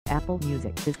Apple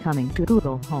Music is coming to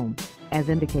Google Home, as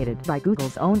indicated by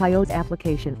Google's own iOS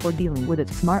application for dealing with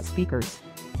its smart speakers.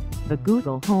 The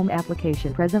Google Home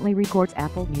application presently records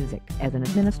Apple Music as an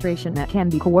administration that can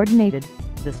be coordinated,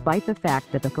 despite the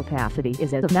fact that the capacity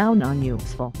is as of now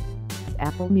non-useful.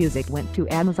 Apple Music went to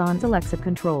Amazon's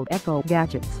Alexa-controlled Echo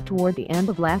gadgets toward the end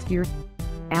of last year.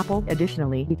 Apple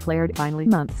additionally declared finally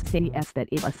months CES that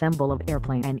it assemble of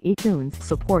AirPlay and eTunes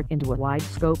support into a wide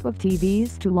scope of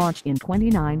TVs to launch in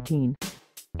 2019.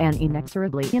 An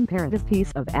inexorably imperative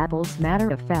piece of Apple's matter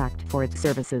of fact for its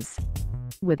services.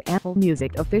 With Apple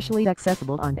Music officially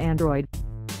accessible on Android,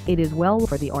 it is well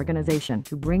for the organization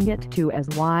to bring it to as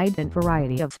wide a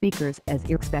variety of speakers as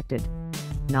expected.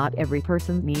 Not every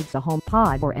person needs a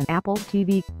HomePod or an Apple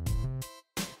TV,